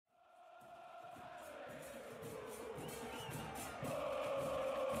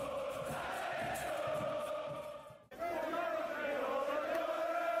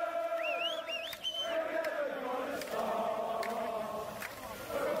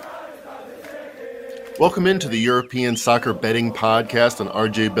Welcome into the European Soccer Betting Podcast on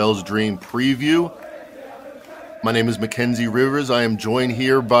RJ Bell's Dream Preview. My name is Mackenzie Rivers. I am joined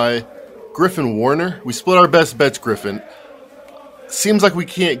here by Griffin Warner. We split our best bets, Griffin. Seems like we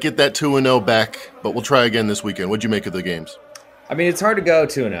can't get that 2-0 back, but we'll try again this weekend. What'd you make of the games? I mean, it's hard to go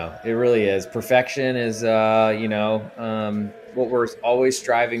 2-0. It really is. Perfection is, what we're always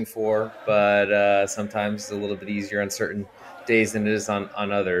striving for, but sometimes it's a little bit easier on certain days than it is on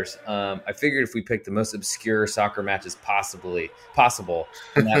others. I figured if we picked the most obscure soccer matches possible,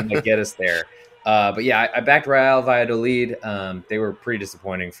 then that might get us there. But yeah, I backed Real Valladolid. They were pretty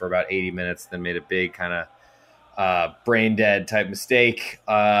disappointing for about 80 minutes, then made a big kind of brain dead type mistake,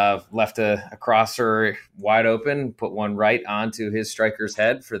 left a crosser wide open, put one right onto his striker's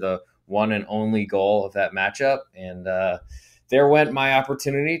head for the one and only goal of that matchup. And there went my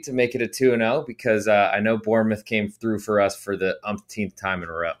opportunity to make it a 2-0 because I know Bournemouth came through for us for the umpteenth time in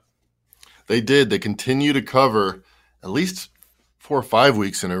a row. They did. They continue to cover at least 4 or 5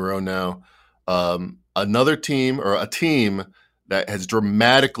 weeks in a row now. Another team or a team that has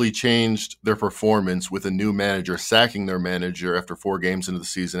dramatically changed their performance with a new manager, sacking their manager after 4 games into the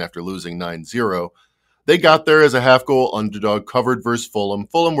season after losing 9-0. They got there as a half-goal underdog, covered versus Fulham.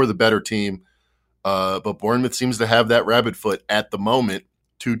 Fulham were the better team, but Bournemouth seems to have that rabbit foot at the moment.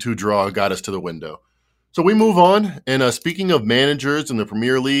 2-2 draw got us to the window. So we move on, and speaking of managers in the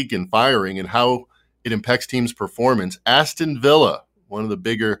Premier League and firing and how it impacts teams' performance, Aston Villa, one of the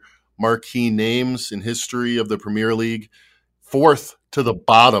bigger marquee names in history of the Premier League, 4th to the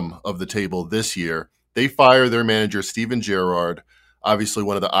bottom of the table this year. They fire their manager, Steven Gerrard, obviously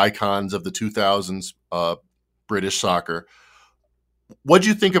one of the icons of the 2000s British soccer. What'd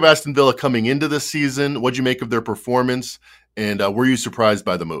you think of Aston Villa coming into this season? What'd you make of their performance? And were you surprised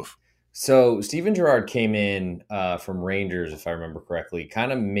by the move? So Steven Gerrard came in from Rangers, if I remember correctly,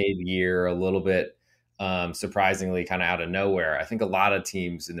 kind of mid-year, a little bit surprisingly kind of out of nowhere. I think a lot of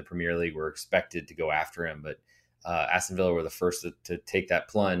teams in the Premier League were expected to go after him, but Aston Villa were the first to take that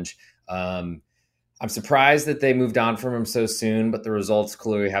plunge. I'm surprised that they moved on from him so soon, but the results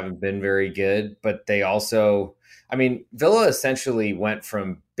clearly haven't been very good. But they also, Villa essentially went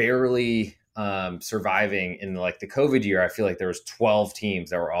from barely surviving in like the COVID year. I feel like there was 12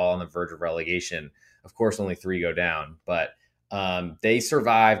 teams that were all on the verge of relegation. Of course, only 3 go down, but they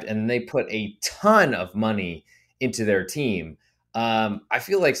survived and they put a ton of money into their team. I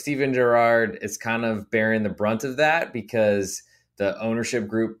feel like Steven Gerrard is kind of bearing the brunt of that because the ownership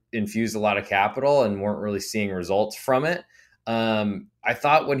group infused a lot of capital and weren't really seeing results from it. I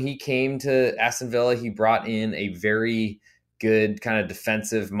thought when he came to Aston Villa, he brought in a very good kind of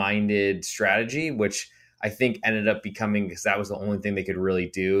defensive-minded strategy, which I think ended up becoming, because that was the only thing they could really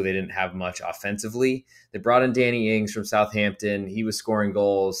do. They didn't have much offensively. They brought in Danny Ings from Southampton. He was scoring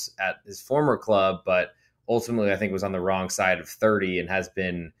goals at his former club, but ultimately I think was on the wrong side of 30 and has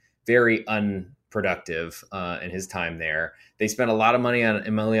been very unproductive in his time there. They spent a lot of money on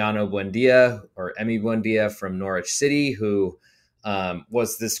Emiliano Buendia, or Emi Buendia from Norwich City, who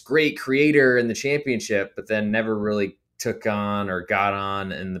was this great creator in the championship, but then never really took on or got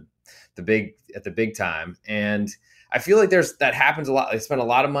on in the big time. And I feel like that happens a lot. They spent a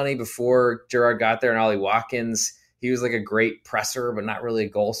lot of money before Gerrard got there, and Ollie Watkins, he was like a great presser, but not really a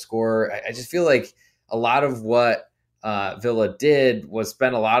goal scorer. I just feel like a lot of what Villa did was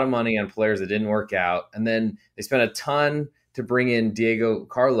spend a lot of money on players that didn't work out. And then they spent a ton to bring in Diego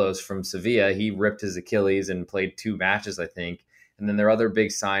Carlos from Sevilla. He ripped his Achilles and played 2 matches, I think. And then their other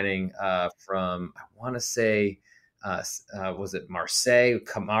big signing from, I want to say, was it Marseille?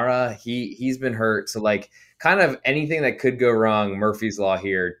 Kamara? He's been hurt. So like kind of anything that could go wrong, Murphy's Law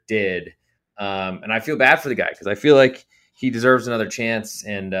here did. And I feel bad for the guy because I feel like he deserves another chance,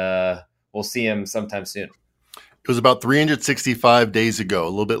 and we'll see him sometime soon. It was about 365 days ago, a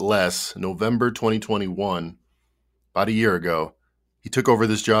little bit less, November 2021, about a year ago. He took over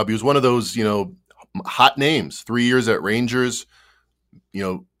this job. He was one of those, hot names. 3 years at Rangers,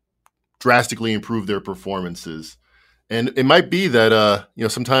 drastically improved their performances. And it might be that,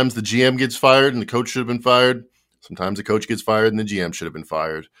 sometimes the GM gets fired and the coach should have been fired. Sometimes the coach gets fired and the GM should have been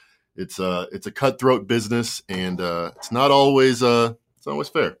fired. It's a cutthroat business, and it's not always fair. I'll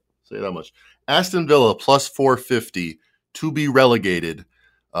say that much. Aston Villa plus 450 to be relegated.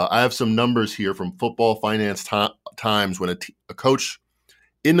 I have some numbers here from Football Finance Times when a coach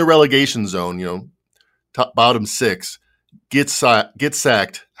in the relegation zone, bottom 6, gets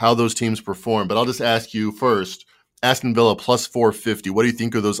sacked, how those teams perform. But I'll just ask you first, Aston Villa plus 450. What do you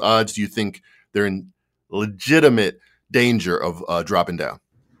think of those odds? Do you think they're in legitimate danger of dropping down?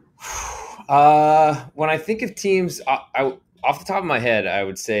 When I think of teams, Off the top of my head, I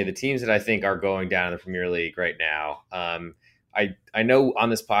would say the teams that I think are going down in the Premier League right now. I know on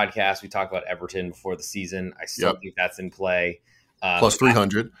this podcast we talked about Everton before the season. I still Yep. think that's in play. Plus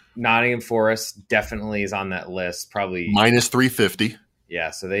 300. Nottingham Forest definitely is on that list. Probably Minus 350. yeah.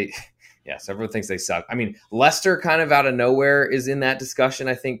 So everyone thinks they suck. I mean, Leicester kind of out of nowhere is in that discussion,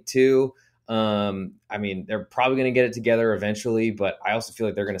 I think, too. I mean, they're probably going to get it together eventually, but I also feel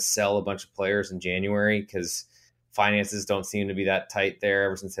like they're going to sell a bunch of players in January because finances don't seem to be that tight there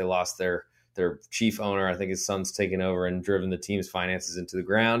ever since they lost their chief owner. I think his son's taken over and driven the team's finances into the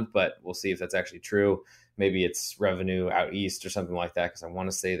ground, but we'll see if that's actually true. Maybe it's revenue out east or something like that because I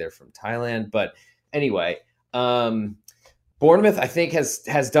want to say they're from Thailand. But anyway, Bournemouth, I think,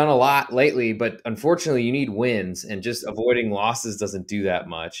 has done a lot lately, but unfortunately you need wins, and just avoiding losses doesn't do that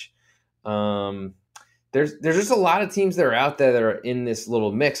much. There's just a lot of teams that are out there that are in this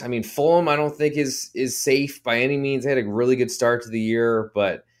little mix. I mean, Fulham, I don't think is safe by any means. They had a really good start to the year,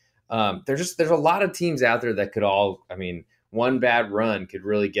 but there's a lot of teams out there that could all. I mean, one bad run could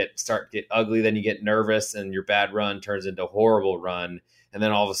really get ugly. Then you get nervous, and your bad run turns into a horrible run, and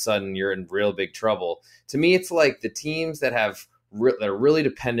then all of a sudden you're in real big trouble. To me, it's like the teams that have that are really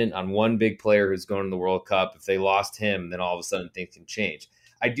dependent on one big player who's going to the World Cup. If they lost him, then all of a sudden things can change.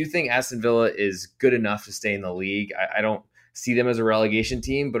 I do think Aston Villa is good enough to stay in the league. I don't see them as a relegation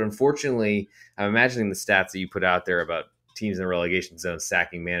team, but unfortunately, I'm imagining the stats that you put out there about teams in the relegation zone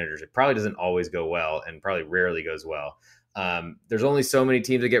sacking managers. It probably doesn't always go well and probably rarely goes well. There's only so many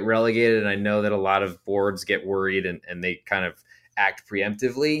teams that get relegated, and I know that a lot of boards get worried and they kind of act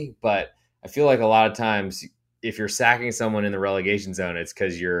preemptively, but I feel like a lot of times if you're sacking someone in the relegation zone, it's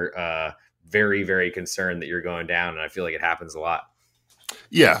because you're very, very concerned that you're going down, and I feel like it happens a lot.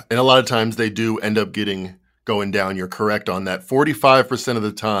 Yeah, and a lot of times they do end up going down. You're correct on that. 45% of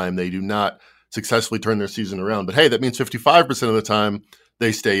the time they do not successfully turn their season around. But hey, that means 55% of the time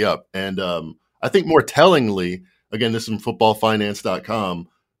they stay up. And I think more tellingly, again, this is from footballfinance.com,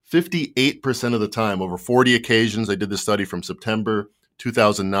 58% of the time, over 40 occasions, I did this study from September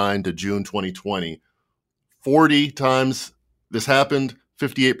 2009 to June 2020. 40 times this happened,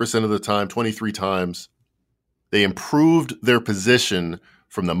 58% of the time, 23 times, they improved their position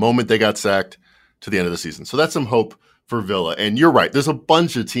from the moment they got sacked to the end of the season. So that's some hope for Villa. And you're right, there's a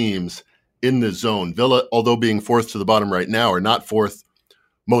bunch of teams in the zone. Villa, although being fourth to the bottom right now, are not fourth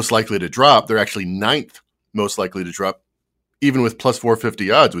most likely to drop. They're actually ninth most likely to drop, even with plus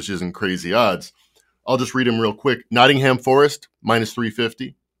 450 odds, which isn't crazy odds. I'll just read them real quick. Nottingham Forest, minus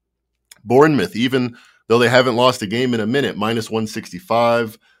 350. Bournemouth, even though they haven't lost a game in a minute, minus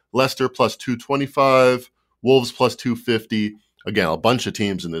 165. Leicester, plus 225. Wolves, plus 250. Again, a bunch of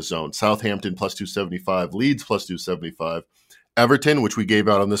teams in this zone. Southampton, plus 275. Leeds, plus 275. Everton, which we gave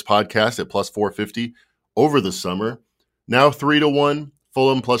out on this podcast at plus 450 over the summer. Now 3-1.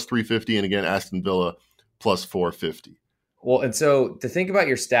 Fulham, plus 350. And again, Aston Villa, plus 450. Well, and so to think about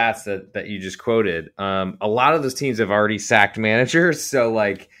your stats that you just quoted, a lot of those teams have already sacked managers. So,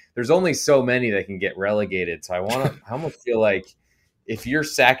 like, there's only so many that can get relegated. So I almost feel like if you're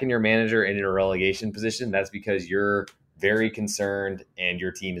sacking your manager in a relegation position, that's because you're very concerned and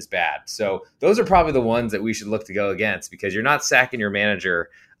your team is bad. So those are probably the ones that we should look to go against, because you're not sacking your manager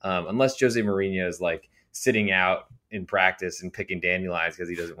unless Jose Mourinho is like sitting out in practice and picking dandelions because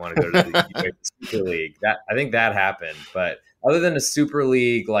he doesn't want to go to the Super League. I think that happened. But other than a Super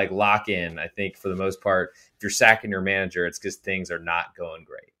League like lock-in, I think for the most part, if you're sacking your manager, it's because things are not going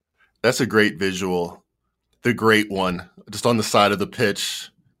great. That's a great visual. The great one, just on the side of the pitch.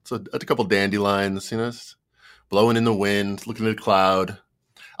 It's a couple dandelions, blowing in the wind, looking at a cloud.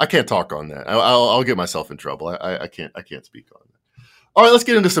 I can't talk on that. I'll get myself in trouble. I can't speak on that. All right, let's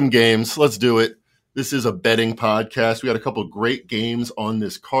get into some games. Let's do it. This is a betting podcast. We got a couple of great games on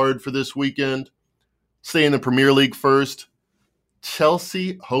this card for this weekend. Stay in the Premier League first.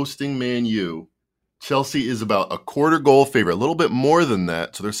 Chelsea hosting Man U. Chelsea is about a quarter goal favorite, a little bit more than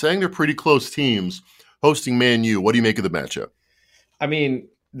that. So they're saying they're pretty close teams hosting Man U. What do you make of the matchup? I mean,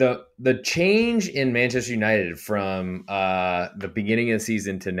 the change in Manchester United from the beginning of the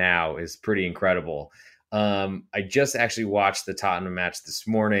season to now is pretty incredible. I just actually watched the Tottenham match this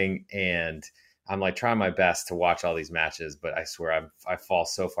morning, and I'm like trying my best to watch all these matches, but I swear I fall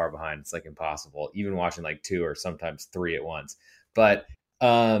so far behind. It's like impossible, even watching like two or sometimes three at once. But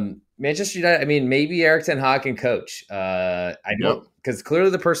Manchester United, I mean, maybe Erik ten Hag can coach. I don't, because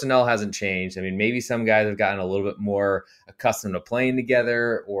clearly the personnel hasn't changed. I mean, maybe some guys have gotten a little bit more accustomed to playing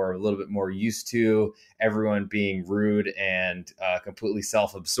together, or a little bit more used to everyone being rude and completely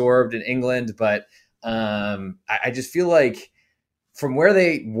self-absorbed in England. But I just feel like from where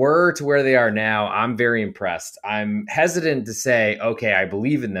they were to where they are now, I'm very impressed. I'm hesitant to say, okay, I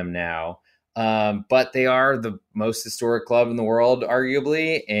believe in them now. But they are the most historic club in the world,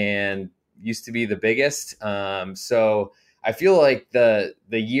 arguably, and used to be the biggest. So I feel like the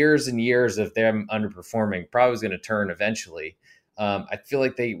years and years of them underperforming probably was going to turn eventually. I feel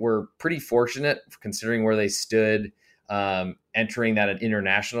like they were pretty fortunate considering where they stood entering that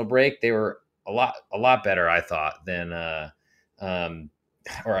international break. They were a lot better, I thought, than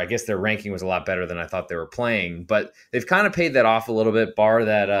or I guess their ranking was a lot better than I thought they were playing. But they've kind of paid that off a little bit, bar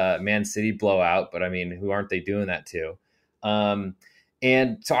that Man City blowout. But I mean, who aren't they doing that to?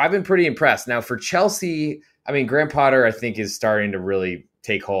 And so I've been pretty impressed. Now for Chelsea, I mean, Graham Potter, I think, is starting to really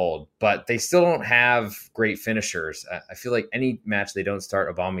take hold, but they still don't have great finishers. I feel like any match they don't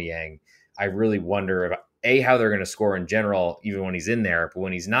start Aubameyang, I really wonder about how they're going to score in general, even when he's in there. But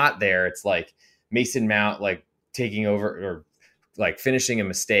when he's not there, it's like Mason Mount, like taking over or like finishing a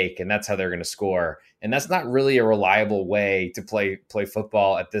mistake, and that's how they're going to score. And that's not really a reliable way to play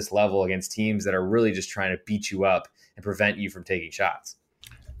football at this level against teams that are really just trying to beat you up and prevent you from taking shots.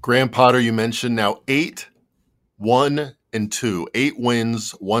 Graham Potter, you mentioned, now 8-1-2, 8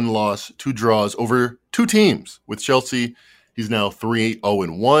 wins, 1 loss, 2 draws over 2 teams. With Chelsea, he's now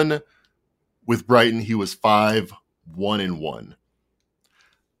 3-0-1. With Brighton, he was 5-1-1.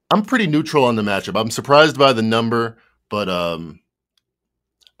 I'm pretty neutral on the matchup. I'm surprised by the number, but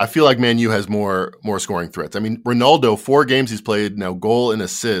I feel like Man U has more scoring threats. I mean, Ronaldo, 4 games he's played, now goal and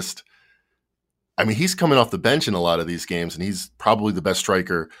assist. I mean, he's coming off the bench in a lot of these games, and he's probably the best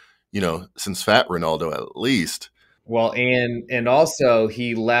striker, since Fat Ronaldo at least. Well, and also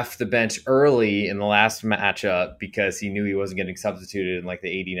he left the bench early in the last matchup because he knew he wasn't getting substituted in like the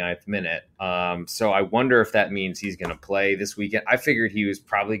 89th minute. So I wonder if that means he's going to play this weekend. I figured he was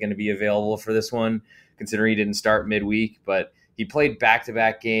probably going to be available for this one, considering he didn't start midweek, but he played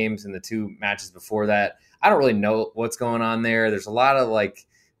back-to-back games in the 2 matches before that. I don't really know what's going on there. There's a lot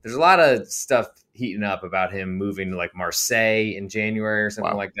of stuff heating up about him moving to like Marseille in January or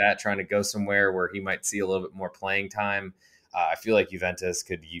something like that, trying to go somewhere where he might see a little bit more playing time. I feel like Juventus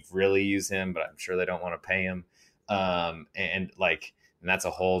could really use him, but I'm sure they don't want to pay him. And that's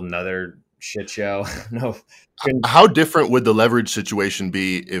a whole nother shit show. No. How different would the leverage situation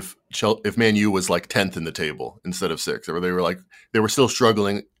be if Man U was like 10th in the table instead of 6th, or they were still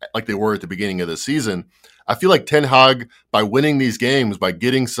struggling like they were at the beginning of the season? I feel like Ten Hag, by winning these games, by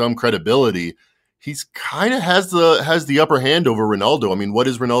getting some credibility, he's kind of has the upper hand over Ronaldo. I mean, what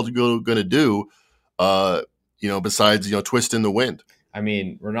is Ronaldo going to do, besides, twist in the wind? I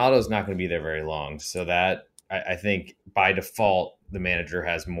mean, Ronaldo's not going to be there very long. So that I think by default, the manager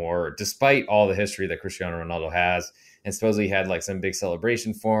has more, despite all the history that Cristiano Ronaldo has. And supposedly he had like some big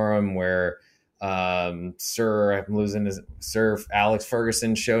celebration for him where Sir Alex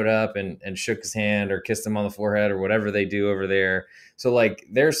Ferguson showed up and shook his hand or kissed him on the forehead or whatever they do over there. So like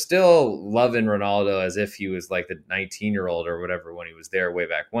they're still loving Ronaldo as if he was like the 19-year-old or whatever when he was there way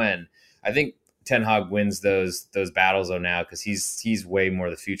back when. I think Ten Hag wins those battles though now because he's way more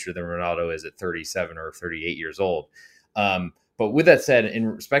the future than Ronaldo is at 37 or 38 years old. But with that said, in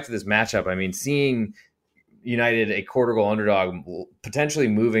respect to this matchup, I mean, seeing United a quarter goal underdog potentially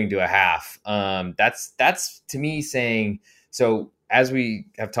moving to a half, that's to me saying, so as we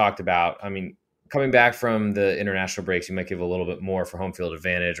have talked about, I mean, coming back from the international breaks, you might give a little bit more for home field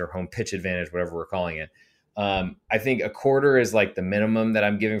advantage or home pitch advantage, whatever we're calling it. I think a quarter is like the minimum that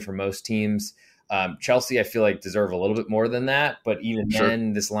I'm giving for most teams. Chelsea, I feel like deserve a little bit more than that, but even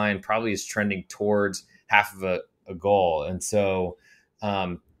then this line probably is trending towards half of a goal. And so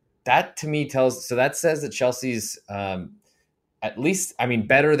that to me that says that Chelsea's at least, I mean,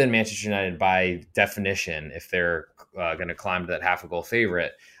 better than Manchester United by definition if they're going to climb to that half a goal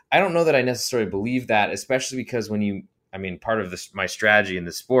favorite. I don't know that I necessarily believe that, especially because part of my strategy in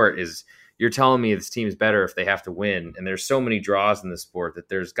the sport is you're telling me this team is better if they have to win. And there's so many draws in the sport that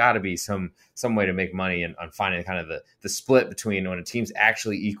there's got to be some way to make money on finding kind of the split between when a team's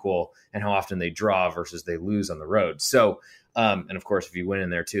actually equal and how often they draw versus they lose on the road. So, and of course, if you win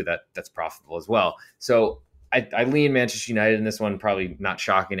in there too, that's profitable as well. So I lean Manchester United in this one, probably not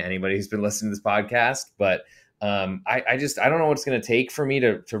shocking to anybody who's been listening to this podcast, but I don't know what it's going to take for me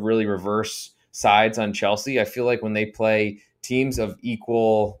to really reverse sides on Chelsea. I feel like when they play teams of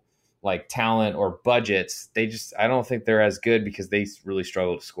equal like talent or budgets, I don't think they're as good because they really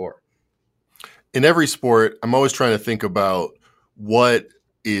struggle to score. In every sport, I'm always trying to think about what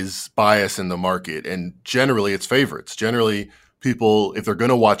is bias in the market. And generally it's favorites. Generally people, if they're going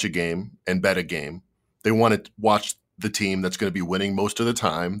to watch a game and bet a game, they want to watch the team that's going to be winning most of the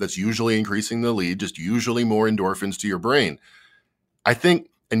time. That's usually increasing the lead, just usually more endorphins to your brain. I think,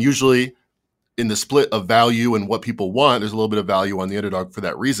 and usually in the split of value and what people want, there's a little bit of value on the underdog for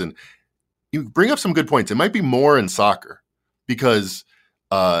that reason. You bring up some good points. It might be more in soccer because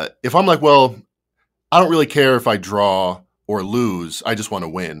if I'm like, well, I don't really care if I draw or lose, I just want to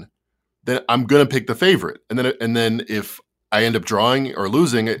win, then I'm going to pick the favorite. And then if I end up drawing or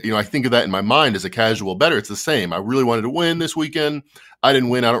losing, I think of that in my mind as a casual better. It's the same. I really wanted to win this weekend. I didn't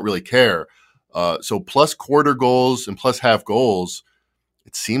win. I don't really care. So plus quarter goals and plus half goals,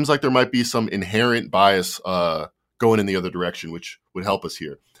 it seems like there might be some inherent bias going in the other direction, which would help us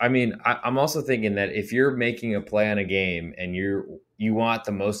here. I mean, I'm also thinking that if you're making a play on a game and you want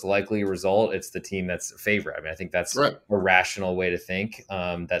the most likely result, it's the team that's a favorite. I mean, I think that's right. A rational way to think,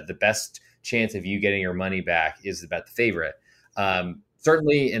 that the best chance of you getting your money back is about the favorite.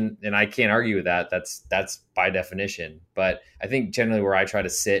 Certainly, and I can't argue with that. That's by definition. But I think generally where I try to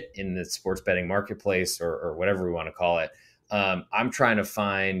sit in the sports betting marketplace or whatever we want to call it, I'm trying to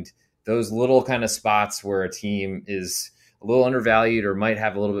find those little kind of spots where a team is a little undervalued or might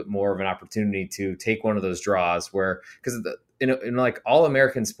have a little bit more of an opportunity to take one of those draws where, because in like all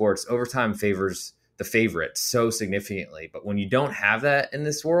American sports, overtime favors the favorite so significantly. But when you don't have that in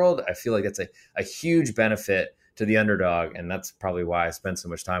this world, I feel like that's a huge benefit to the underdog. And that's probably why I spend so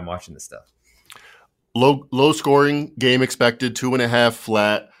much time watching this stuff. Low scoring game expected, 2.5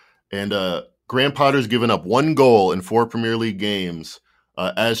 flat. And Graham Potter's given up 1 goal in 4 Premier League games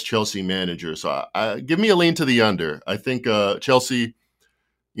as Chelsea manager. So give me a lean to the under. I think Chelsea,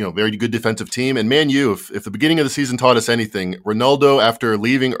 very good defensive team. And Man U, if the beginning of the season taught us anything, Ronaldo, after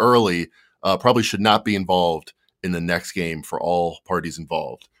leaving early, probably should not be involved in the next game for all parties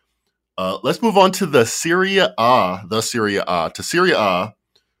involved. Let's move on to the Serie A. To Serie A,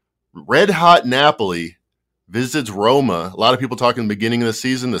 red hot Napoli visits Roma. A lot of people talking the beginning of the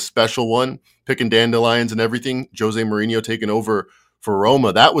season, the special one, picking dandelions and everything. Jose Mourinho taking over for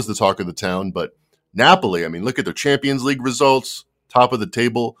Roma. That was the talk of the town. But Napoli, I mean, look at their Champions League results, top of the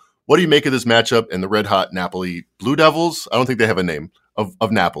table. What do you make of this matchup and the red hot Napoli Blue Devils? I don't think they have a name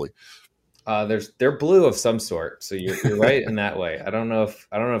of Napoli. They're blue of some sort, so you're right in that way. I don't know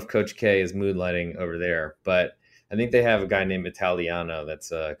if Coach K is moonlighting over there, but I think they have a guy named Italiano that's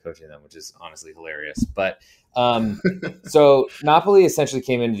coaching them, which is honestly hilarious. But so Napoli essentially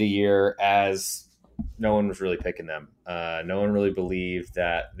came into the year as no one was really picking them. No one really believed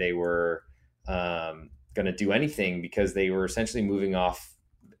that they were going to do anything because they were essentially moving off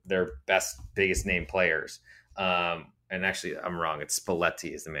their biggest name players. And actually, I'm wrong. It's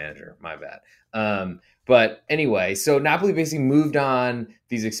Spalletti is the manager. My bad. But anyway, so Napoli basically moved on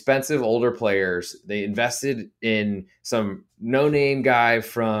these expensive older players. They invested in some no-name guy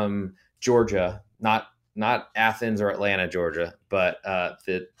from Georgia, not Athens or Atlanta, Georgia, but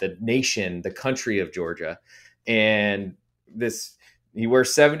the nation, the country of Georgia. And he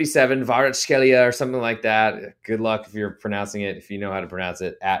wears 77, Kvaratskhelia or something like that. Good luck if you're pronouncing it, if you know how to pronounce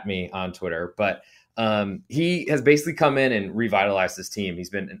it, at me on Twitter. But he has basically come in and revitalized this team.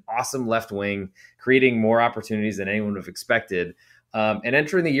 He's been an awesome left wing, creating more opportunities than anyone would have expected. And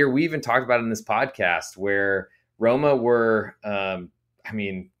entering the year, we even talked about it in this podcast where Roma were, Roma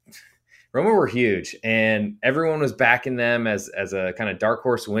were huge, and everyone was backing them as a kind of dark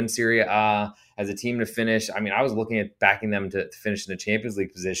horse to win Serie A, as a team to finish. I mean, I was looking at backing them to finish in the Champions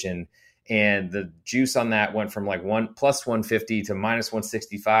League position, and the juice on that went from like plus 150 to minus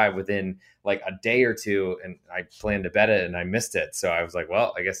 165 within like a day or two. And I planned to bet it and I missed it. So I was like,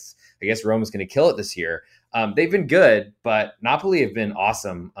 well, I guess Roma's going to kill it this year. They've been good, but Napoli have been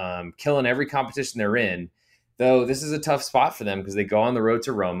awesome, killing every competition they're in. Though this is a tough spot for them because they go on the road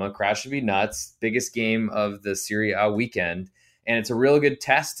to Roma. Crowd should be nuts. Biggest game of the Serie A weekend. And it's a real good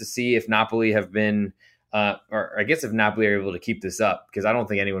test to see if Napoli have been, or I guess if Napoli are able to keep this up, because I don't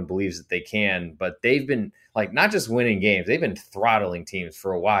think anyone believes that they can. But they've been like not just winning games, they've been throttling teams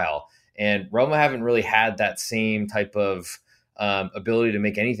for a while. And Roma haven't really had that same type of ability to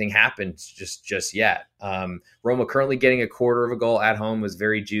make anything happen just yet. Roma currently getting a quarter of a goal at home was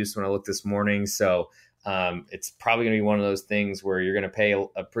very juiced when I looked this morning. So it's probably going to be one of those things where you're going to pay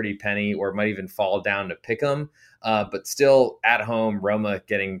a pretty penny or it might even fall down to pick them. But still at home, Roma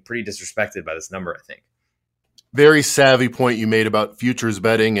getting pretty disrespected by this number, I think. Very savvy point you made about futures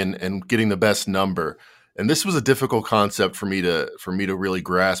betting and getting the best number. And this was a difficult concept for me to really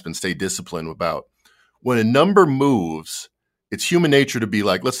grasp and stay disciplined about. When a number moves, it's human nature to be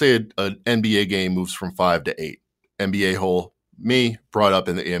like, let's say an NBA game moves from 5 to 8. NBA hole, me, brought up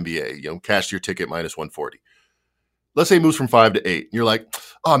in the NBA, cash your ticket minus 140. Let's say it moves from 5 to 8. You're like,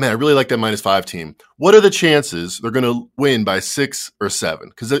 oh man, I really like that minus 5 team. What are the chances they're going to win by 6 or 7?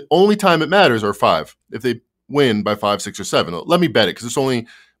 Because the only time it matters are 5. If they win by 5, 6, or 7. Let me bet it because maybe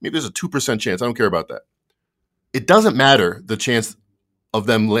there's a 2% chance. I don't care about that. It doesn't matter the chance of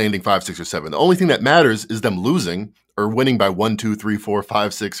them landing 5, 6, or 7. The only thing that matters is them losing or winning by 1, 2, 3, 4,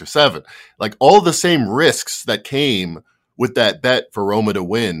 5, 6, or 7. Like all the same risks that came with that bet for Roma to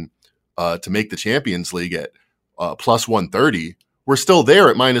win to make the Champions League at plus 130. We're still there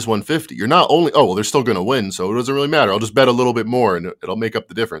at minus 150. You're not only, they're still going to win, so it doesn't really matter. I'll just bet a little bit more and it'll make up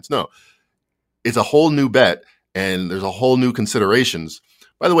the difference. No, it's a whole new bet and there's a whole new considerations.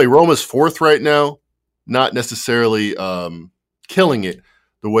 By the way, Roma's fourth right now, not necessarily killing it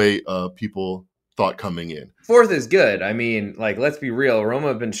the way people thought coming in. Fourth is good. I mean, like, let's be real. Roma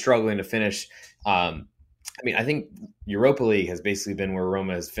have been struggling to finish. I think Europa League has basically been where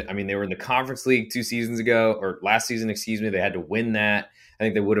Roma has. They were in the Conference League 2 seasons ago, or last season, excuse me. They had to win that. I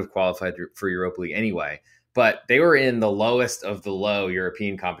think they would have qualified for Europa League anyway. But they were in the lowest of the low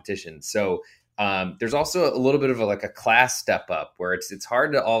European competition. So there's also a little bit of a class step up where it's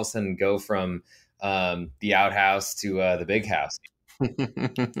hard to all of a sudden go from the outhouse to the big house.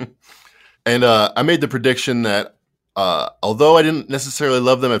 And I made the prediction that although I didn't necessarily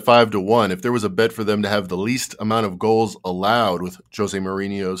love them at 5-1, if there was a bet for them to have the least amount of goals allowed with Jose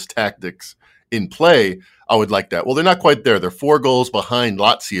Mourinho's tactics in play, I would like that. Well, they're not quite there. They're 4 goals behind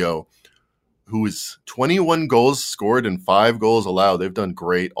Lazio, who is 21 goals scored and 5 goals allowed. They've done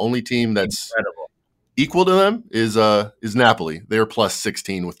great. Only team that's incredible equal to them is Napoli. They're plus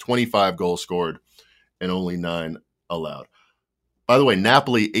 16 with 25 goals scored and only 9 allowed. By the way,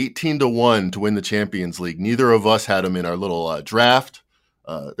 Napoli 18-1 to win the Champions League. Neither of us had them in our little draft.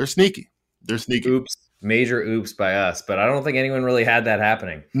 They're sneaky. Oops. Major oops by us, but I don't think anyone really had that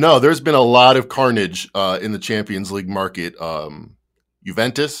happening. No, there's been a lot of carnage in the Champions League market.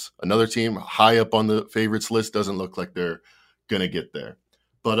 Juventus, another team high up on the favorites list, doesn't look like they're going to get there.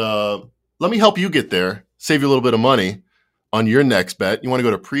 But let me help you get there, save you a little bit of money on your next bet. You want to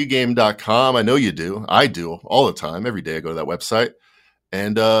go to pregame.com. I know you do. I do all the time. Every day I go to that website.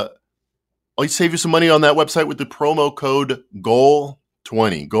 And I'll save you some money on that website with the promo code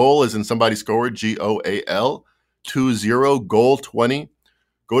GOAL20. Goal is in somebody scored, GOAL 20, GOAL20.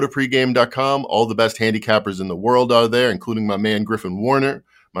 Go to pregame.com. All the best handicappers in the world are there, including my man Griffin Warner,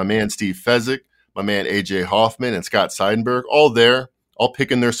 my man Steve Fezzik, my man AJ Hoffman, and Scott Seidenberg. All there, all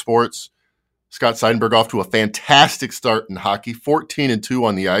picking their sports. Scott Seidenberg off to a fantastic start in hockey, 14-2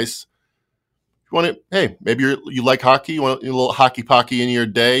 on the ice. You want to, hey, maybe you like hockey, you want a little hockey pocky in your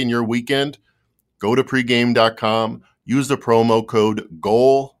day, in your weekend, go to pregame.com, use the promo code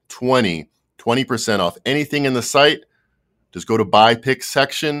GOAL20, 20% off anything in the site. Just go to buy pick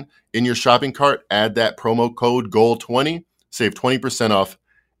section in your shopping cart, add that promo code GOAL20, save 20% off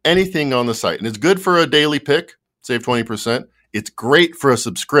anything on the site. And it's good for a daily pick, save 20%. It's great for a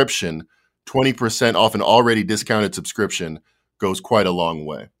subscription. 20% off an already discounted subscription goes quite a long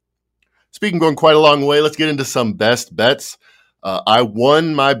way. Speaking of going quite a long way, let's get into some best bets. I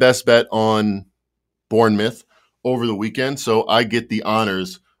won my best bet on Bournemouth over the weekend, so I get the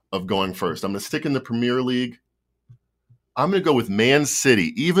honors of going first. I'm going to stick in the Premier League. I'm going to go with Man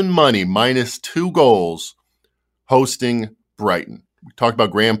City, even money, minus 2 goals, hosting Brighton. We talked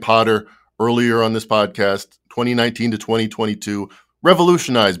about Graham Potter earlier on this podcast, 2019 to 2022.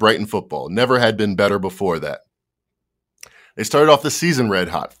 Revolutionized Brighton football. Never had been better before that. They started off the season red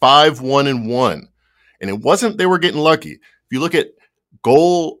hot, 5-1-1. And it wasn't they were getting lucky. If you look at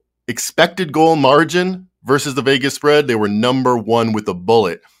expected goal margin versus the Vegas spread, they were number 1 with a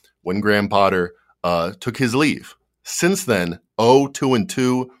bullet when Graham Potter took his leave. Since then,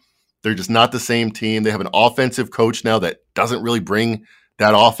 0-2-2. They're just not the same team. They have an offensive coach now that doesn't really bring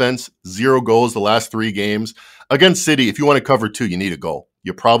that offense. 0 goals the last 3 games. Against City, if you want to cover 2, you need a goal.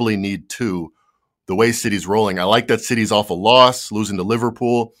 You probably need 2. The way City's rolling, I like that City's off a loss, losing to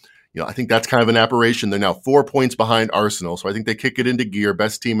Liverpool. I think that's kind of an aberration. They're now 4 points behind Arsenal, so I think they kick it into gear.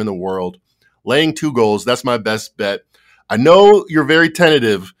 Best team in the world. Laying 2 goals, that's my best bet. I know you're very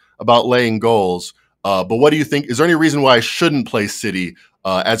tentative about laying goals, but what do you think? Is there any reason why I shouldn't play City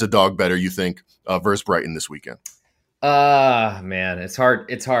as a dog better, you think, versus Brighton this weekend? Man, it's hard.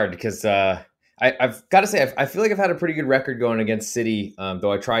 It's hard because I've got to say, I feel like I've had a pretty good record going against City,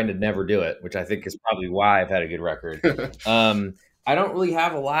 though I tried to never do it, which I think is probably why I've had a good record. I don't really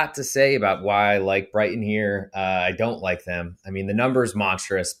have a lot to say about why I like Brighton here. I don't like them. I mean, the number's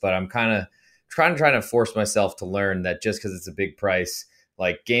monstrous, but I'm kind of trying to force myself to learn that just because it's a big price,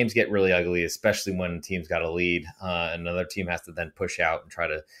 like games get really ugly, especially when a team's got a lead. Another team has to then push out and try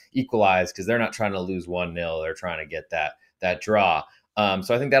to equalize because they're not trying to lose 1-0. They're trying to get that draw.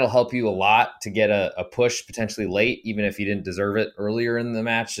 So I think that'll help you a lot to get a push potentially late, even if you didn't deserve it earlier in the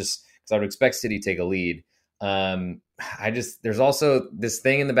match, just because I would expect City to take a lead. There's also this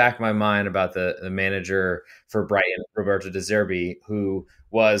thing in the back of my mind about the manager for Brighton, Roberto De Zerbi, who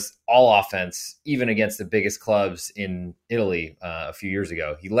was all offense, even against the biggest clubs in Italy a few years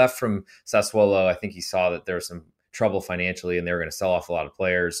ago. He left from Sassuolo. I think he saw that there was some trouble financially and they were going to sell off a lot of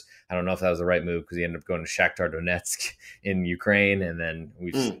players. I don't know if that was the right move because he ended up going to Shakhtar Donetsk in Ukraine, and then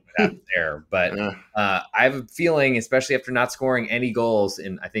we've seen what happened there. But I have a feeling, especially after not scoring any goals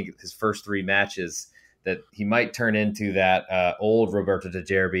in, I think, his first 3 matches, that he might turn into that old Roberto De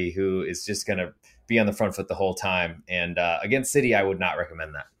Zerbi who is just going to be on the front foot the whole time. And against City, I would not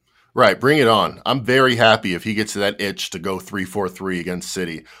recommend that. Right, bring it on. I'm very happy if he gets to that itch to go 3-4-3 against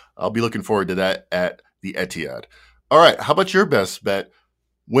City. I'll be looking forward to that at the Etihad. All right, how about your best bet?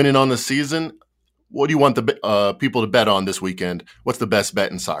 Winning on the season, what do you want the people to bet on this weekend? What's the best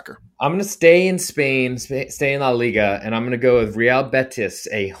bet in soccer? I'm going to stay in Spain, stay in La Liga, and I'm going to go with Real Betis,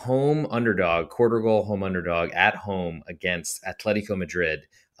 a home underdog, quarter-goal home underdog at home against Atletico Madrid.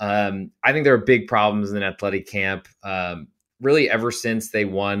 I think there are big problems in the Athletic camp. Really, ever since they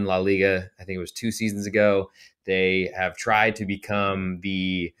won La Liga, I think it was 2 seasons ago, they have tried to become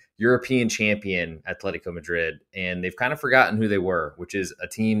the European champion, Atletico Madrid, and they've kind of forgotten who they were, which is a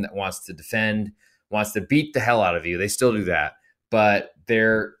team that wants to defend, wants to beat the hell out of you. They still do that, but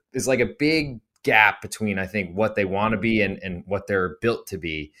there is like a big gap between, I think, what they want to be and what they're built to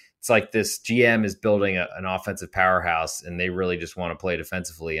be. It's like this GM is building an offensive powerhouse, and they really just want to play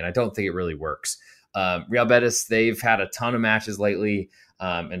defensively, and I don't think it really works. Real Betis, they've had a ton of matches lately,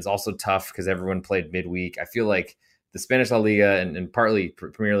 and it's also tough because everyone played midweek. I feel like the Spanish La Liga and partly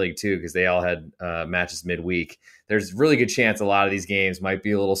Premier League too, because they all had matches midweek. There's really good chance a lot of these games might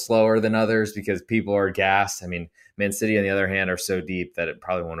be a little slower than others because people are gassed. I mean, Man City, on the other hand, are so deep that it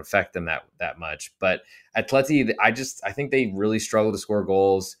probably won't affect them that much. But Atleti, I think they really struggle to score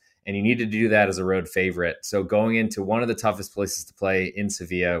goals, and you need to do that as a road favorite. So going into one of the toughest places to play in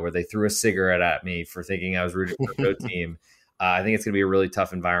Sevilla, where they threw a cigarette at me for thinking I was rooting for a road team, I think it's going to be a really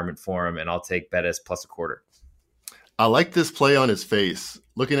tough environment for them, and I'll take Betis plus a quarter. I like this play on his face.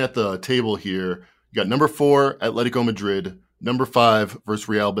 Looking at the table here, you got number 4, Atletico Madrid, number 5 versus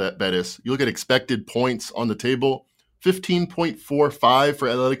Real Betis. You look at expected points on the table, 15.45 for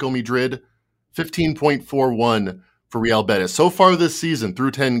Atletico Madrid, 15.41 for Real Betis. So far this season,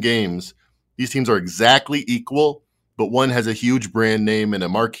 through 10 games, these teams are exactly equal, but one has a huge brand name and a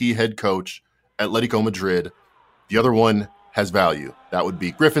marquee head coach, Atletico Madrid. The other one has value. That would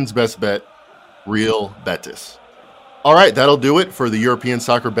be Griffin's best bet, Real Betis. All right, that'll do it for the European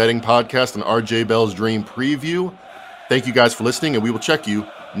Soccer Betting Podcast and RJ Bell's Dream Preview. Thank you guys for listening, and we will check you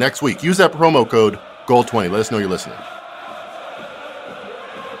next week. Use that promo code GOAL20. Let us know you're listening.